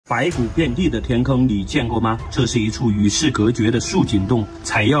白骨遍地的天坑，你见过吗？这是一处与世隔绝的竖井洞，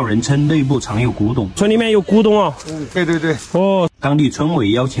采药人称内部藏有古董。村里面有古董哦。对对对。哦，当地村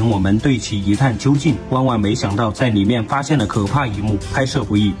委邀请我们对其一探究竟，万万没想到在里面发现了可怕一幕，拍摄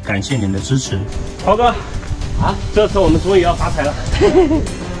不易，感谢您的支持。豪哥，啊，这次我们终于要发财了。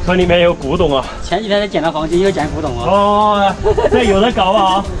村里面有古董啊！前几天才捡到黄金，又捡古董啊！哦，这有的搞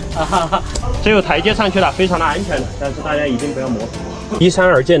啊！这有台阶上去了，非常的安全的，但是大家一定不要模仿。依山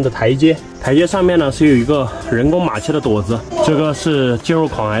而建的台阶，台阶上面呢是有一个人工码漆的垛子，这个是进入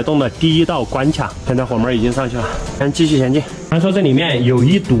孔崖洞的第一道关卡。现在火门已经上去了，先继续前进。传说这里面有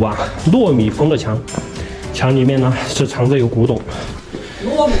一堵啊糯米封的墙，墙里面呢是藏着有古董。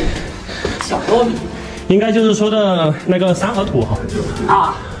糯米，小糯米，应该就是说的那个三合土哈。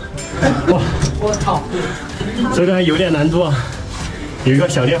啊！哇，我操，这个有点难度啊，有一个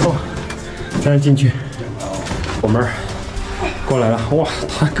小裂缝，这样进去，火门过来了。哇，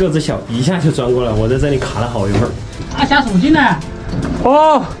他个子小，一下就钻过来，我在这里卡了好一会儿。啊，下手进来。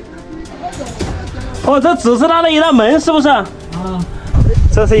哦，这只是他的一道门，是不是？啊，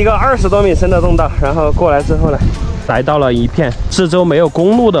这是一个20多米深的洞道，然后过来之后呢，来到了一片四周没有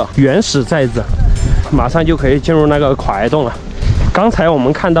公路的原始寨子，马上就可以进入那个孔崖洞了。刚才我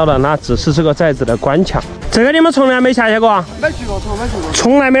们看到的那只是这个寨子的关卡，这个你们从来没下去过啊？没去过，从没去过，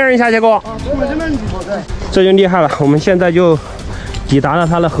从来没人下去过。啊，从来没去过噻。这就厉害了，我们现在就抵达了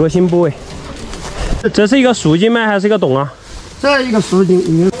它的核心部位。这是一个竖井吗？还是一个洞啊？这一个竖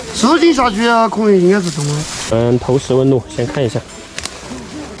井，竖井下去啊，可能应该是洞啊。投石问路，先看一下。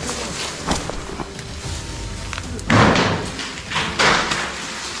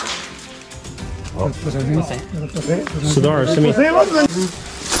10多20米。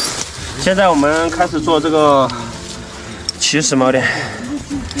现在我们开始做这个70锚点。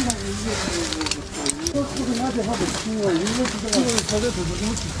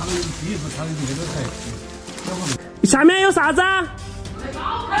下面有啥子？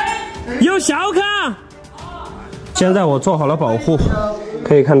有小坑。现在我做好了保护，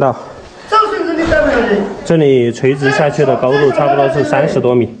可以看到，这里垂直下去的高度差不多是30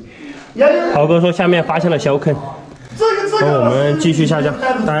多米。豪哥说下面发现了小坑，那我们继续下降，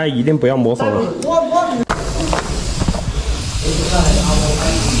大家一定不要模仿了。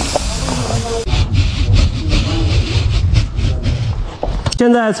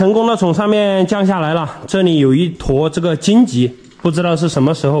现在成功的从上面降下来了，这里有一坨这个荆棘，不知道是什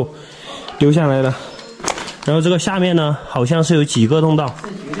么时候留下来的。然后这个下面呢，好像是有几个通道。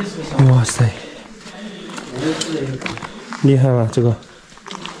哇塞，厉害了这个！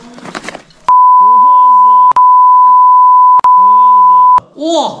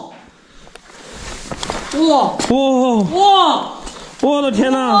哇！哇！哇！哇！我的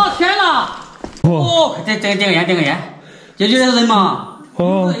天哪！哇天哪！哇！点个烟，点个烟，这就是人嘛？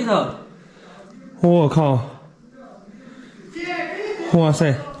哦，里头。我靠！哇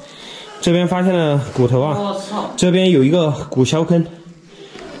塞！这边发现了骨头啊！我操！这边有一个古小坑，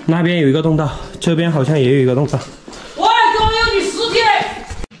那边有一个洞道，这边好像也有一个洞道。喂，怎么有具尸体？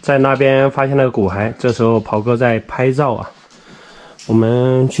在那边发现了骨骸，这时候袍哥在拍照啊。我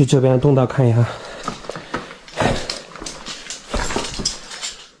们去这边洞道看一下，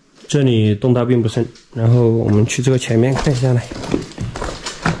这里洞道并不深，然后我们去这个前面看一下来。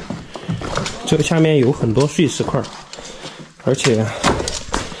这个下面有很多碎石块，而且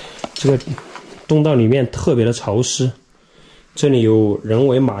这个洞道里面特别的潮湿，这里有人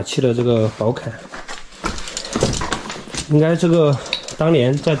为码砌的这个宝坎，应该这个当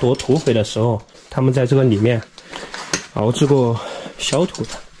年在夺土匪的时候，他们在这个里面熬制过小土的。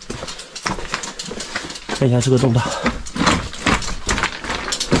看一下这个洞道，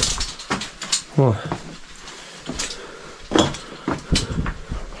哇！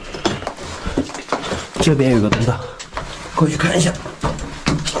这边有个洞道，过去看一下。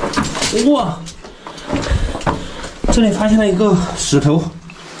哇！这里发现了一个石头。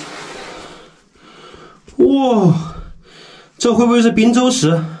哇！这会不会是滨州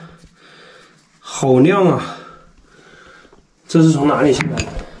石？好亮啊！这是从哪里下来的？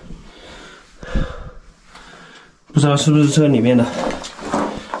不知道是不是这里面的，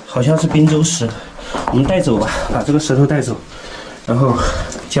好像是滨州石。我们带走吧，把这个石头带走，然后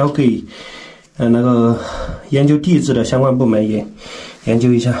交给那个研究地质的相关部门也研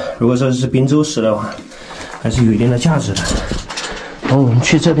究一下。如果这是滨州石的话，还是有一定的价值的。然后我们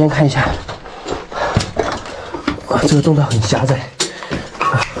去这边看一下。哇，这个洞道很狭窄，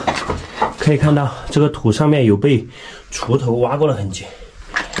可以看到这个土上面有被锄头挖过的痕迹。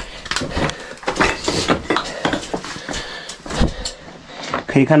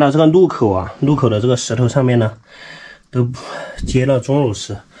可以看到这个入口啊，入口的这个石头上面呢，都接了钟乳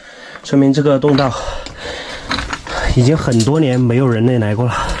石，说明这个洞道已经很多年没有人类来过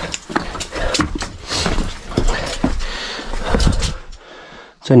了。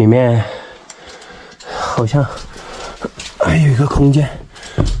这里面好像还有一个空间，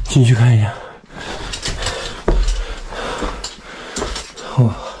进去看一下。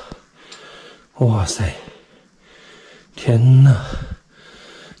哇塞！天哪，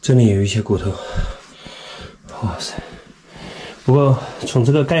这里有一些骨头。哇塞！不过从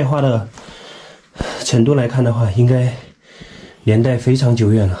这个钙化的程度来看的话，应该年代非常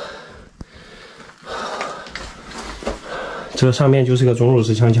久远了。这个上面就是个钟乳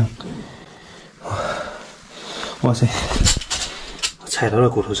石锵锵。哇塞！我踩到了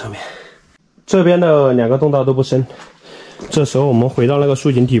骨头上面。这边的2个洞道都不深。这时候我们回到那个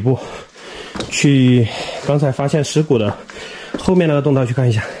竖井底部，去刚才发现尸骨的后面那个洞道去看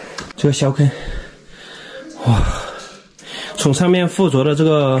一下。这个小坑，哇！从上面附着的这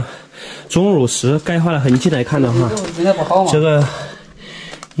个钟乳石钙化的痕迹来看的话，这个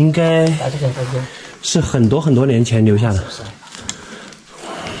应该是很多年前留下的。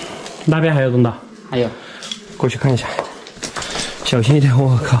那边还有洞道？还有，过去看一下，小心一点！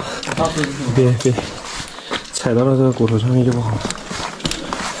我靠，别踩到了这个骨头上面就不好了。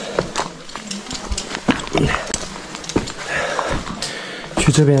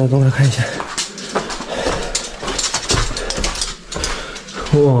去这边的洞道看一下。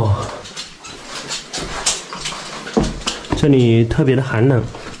哇，这里特别的寒冷，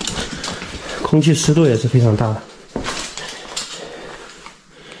空气湿度也是非常大的。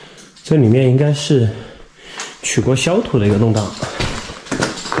这里面应该是取过削土的一个洞道，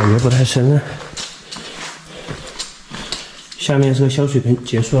感觉不太深啊。下面是个消水坑，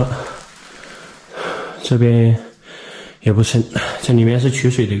结束了。这边也不深，这里面是取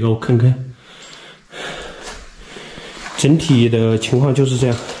水的一个坑。整体的情况就是这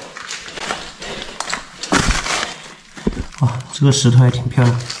样。哇，这个石头还挺漂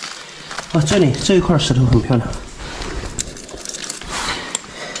亮。哇，这一块石头很漂亮，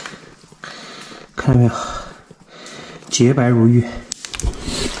看到没有？洁白如玉。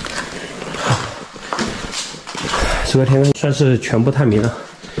这个天坑算是全部探明了。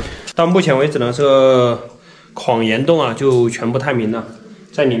到目前为止呢，这个矿岩洞啊就全部探明了。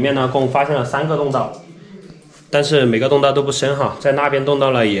在里面呢，共发现了3个洞道。但是每个洞道都不深哈，在那边洞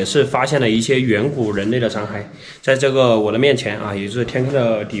道呢也是发现了一些远古人类的残骸，在这个我的面前啊，也就是天坑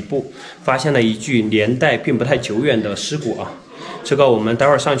的底部，发现了一具年代并不太久远的尸骨啊。这个我们待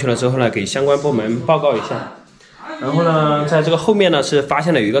会儿上去了之后呢，给相关部门报告一下。然后呢，在这个后面呢是发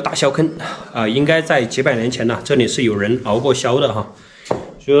现了有一个大削坑啊，应该在几百年前呢，这里是有人熬过削的哈，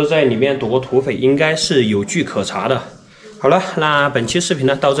所以说在里面躲过土匪，应该是有据可查的。好了，那本期视频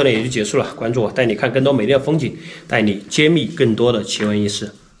呢到这里也就结束了。关注我，带你看更多美丽的风景，带你揭秘更多的奇闻异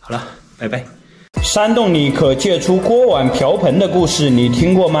事。好了，拜拜。山洞里可借出锅碗瓢盆的故事，你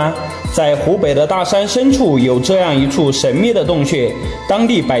听过吗？在湖北的大山深处有这样一处神秘的洞穴，当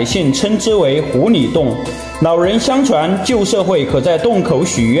地百姓称之为狐狸洞。老人相传，旧社会可在洞口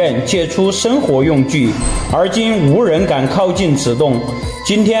许愿，借出生活用具，而今无人敢靠近此洞。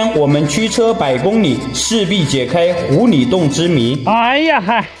今天我们驱车100公里，势必解开狐狸洞之谜。哎呀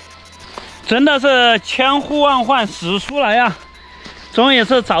嗨，真的是千呼万唤始出来呀！终于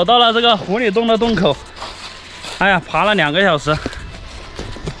是找到了这个狐狸洞的洞口。哎呀，爬了2个小时，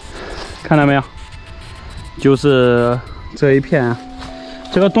看到没有？就是这一片啊，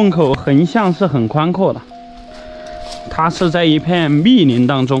这个洞口横向是很宽阔的，它是在一片密林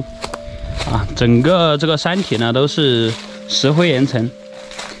当中啊，整个这个山体呢都是石灰岩层。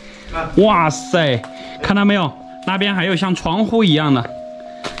哇塞，看到没有？那边还有像窗户一样的，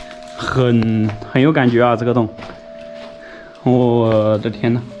很有感觉啊，这个洞。我的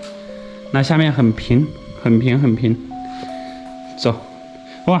天哪，那下面很平。走，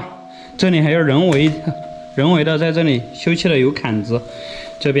哇，这里还有人为的在这里修葺了有坎子，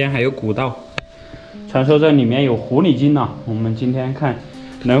这边还有古道。传说这里面有狐狸精呢，我们今天看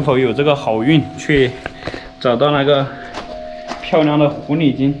能否有这个好运去找到那个漂亮的狐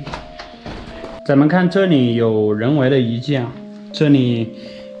狸精。咱们看这里有人为的遗迹啊，这里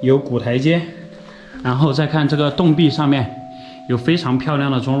有古台阶，然后再看这个洞壁上面有非常漂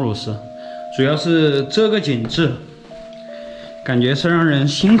亮的钟乳石，主要是这个景致感觉是让人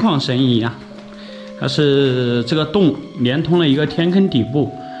心旷神怡啊。它是这个洞连通了一个天坑底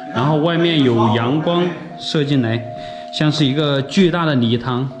部，然后外面有阳光射进来，像是一个巨大的礼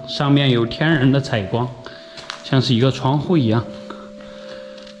堂，上面有天然的采光，像是一个窗户一样。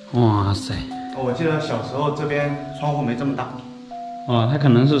哇塞！我记得小时候这边窗户没这么大。哦，它可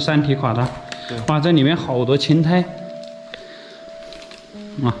能是山体垮塌。哇，这里面好多青苔。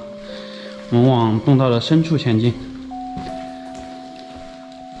啊，我们往洞道的深处前进。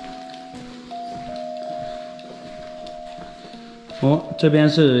哦，这边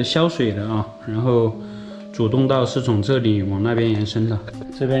是消水的啊，然后主洞道是从这里往那边延伸的。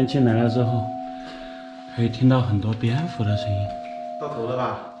这边进来了之后，可以听到很多蝙蝠的声音。到头了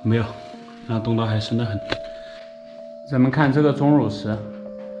吧？没有，那洞道还深得很。咱们看这个钟乳石，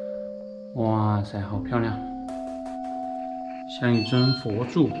哇塞，好漂亮，像一尊佛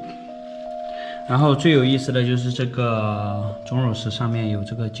柱。然后最有意思的就是这个钟乳石上面有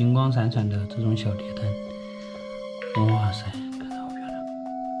这个金光闪闪的这种小蝶灯，哇塞，看得好漂亮。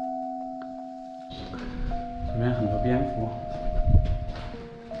这边很多蝙蝠。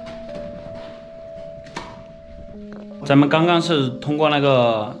咱们刚刚是通过那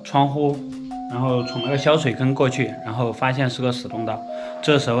个窗户，然后从那个消水坑过去，然后发现是个死洞道。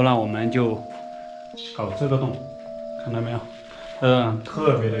这时候呢，我们就搞这个洞，看到没有？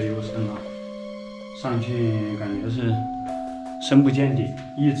特别的幽深啊，上去感觉是深不见底，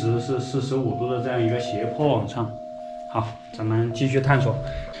一直是45度的这样一个斜坡往上。好，咱们继续探索。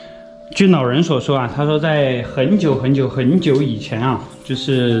据老人所说啊，他说在很久以前啊，就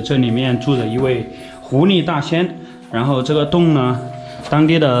是这里面住着一位狐狸大仙。然后这个洞呢，当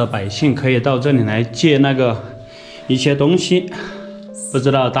地的百姓可以到这里来借那个一些东西，不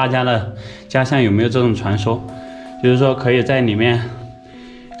知道大家的家乡有没有这种传说，就是说可以在里面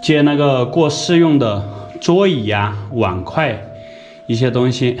借那个过世用的桌椅啊、碗筷一些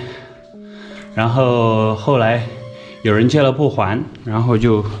东西，然后后来有人借了不还，然后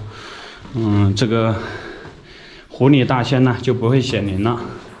就这个狐狸大仙呢就不会显灵了。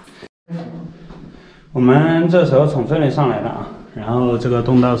我们这时候从这里上来的啊，然后这个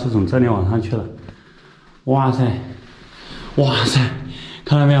洞道是从这里往上去的。哇塞，哇塞，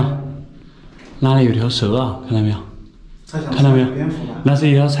看到没有？那里有条蛇啊，看到没有？看到没有？那是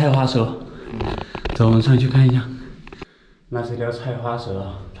一条菜花蛇。走，我们上去看一下。那是一条菜花蛇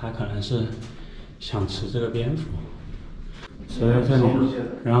啊，它可能是想吃这个蝙蝠。蛇在这里，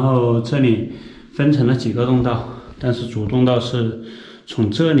然后这里分成了几个洞道，但是主洞道是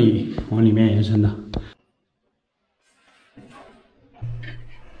从这里往里面延伸的。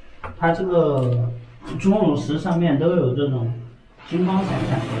它这个钟乳石上面都有这种金光闪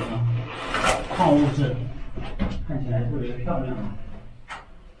闪的矿物质，看起来特别漂亮。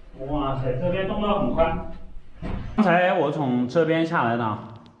哇塞，这边洞道很宽。刚才我从这边下来的，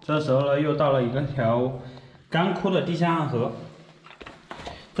这时候呢又到了一个条干枯的地下暗河，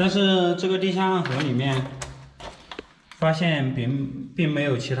但是这个地下暗河里面发现并没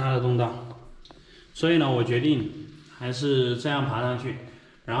有其他的洞道，所以呢，我决定还是这样爬上去。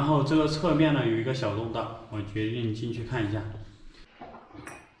然后这个侧面呢有一个小洞道，我决定进去看一下。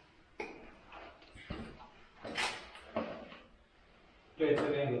对，这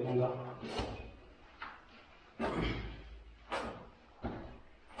边有个洞道。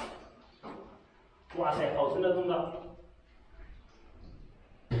哇塞，好深的洞道！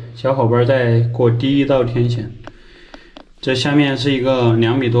小伙伴在过第一道天险。这下面是一个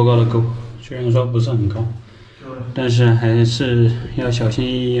2米多高的沟，虽然说不是很高，但是还是要小心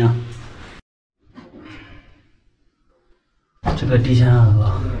翼翼啊。这个地下暗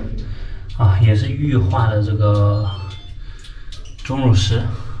河啊，也是玉化的这个钟乳石、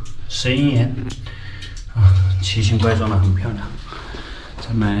石英岩啊，奇形怪状的，很漂亮。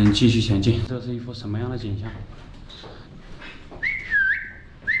咱们继续前进，这是一幅什么样的景象？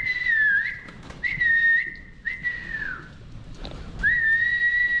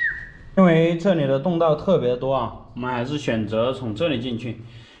因为这里的洞道特别多啊，我们还是选择从这里进去。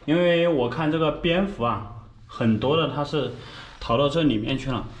因为我看这个蝙蝠啊，很多的它是逃到这里面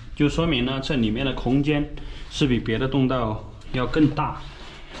去了，就说明呢这里面的空间是比别的洞道要更大，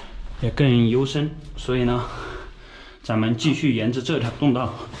也更幽深。所以呢，咱们继续沿着这条洞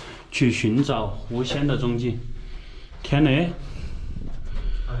道去寻找狐仙的踪迹。天雷，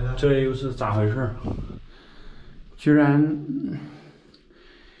这又是咋回事？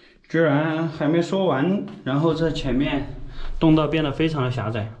居然还没说完，然后这前面洞道变得非常的狭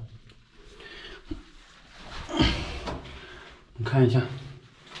窄。你看一下，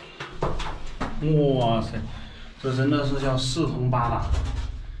哇塞，这真的是叫四通八达。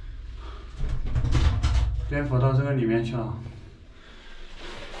蝙蝠到这个里面去了。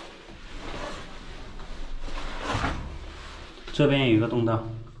这边有一个洞道。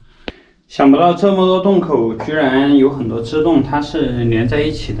想不到这么多洞口居然有很多支洞，它是连在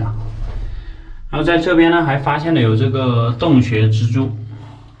一起的。然后在这边呢，还发现了有这个洞穴蜘蛛，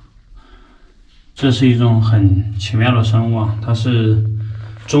这是一种很奇妙的生物啊，它是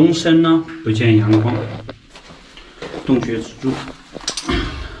终身呢不见阳光。洞穴蜘蛛，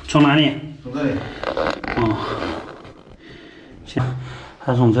从哪里？从这里。哦，行，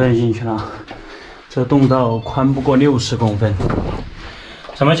他从这里进去了。这洞道宽不过60公分，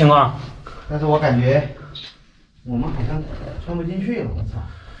什么情况？但是我感觉我们好像穿不进去了，我操！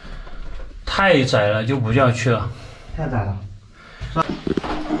太窄了，就不叫去了。太窄了。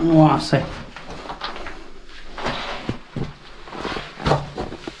哇塞！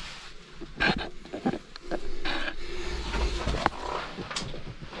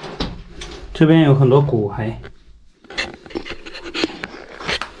这边有很多骨骸。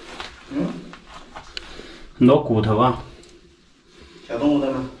很多骨头啊，小动物的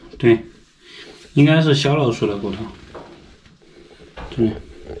吗？对，应该是小老鼠的骨头。对，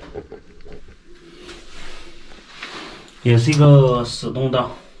也是一个死洞道，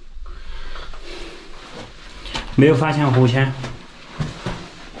没有发现弧线。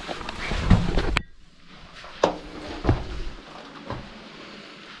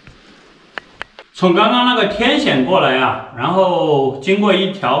从刚刚那个天险过来啊，然后经过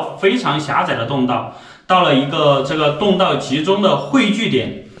一条非常狭窄的洞道。到了一个这个洞道集中的汇聚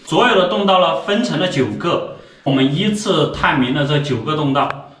点，所有的洞道呢分成了9个，我们依次探明了这9个洞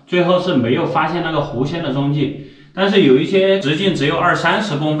道，最后是没有发现那个弧线的踪迹。但是有一些直径只有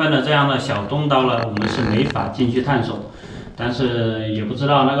20-30公分的这样的小洞道呢，我们是没法进去探索。但是也不知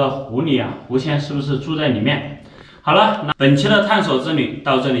道那个湖里啊，弧线是不是住在里面。好了，那本期的探索之旅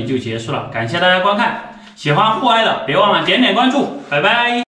到这里就结束了，感谢大家观看。喜欢户外的别忘了点点关注，拜拜。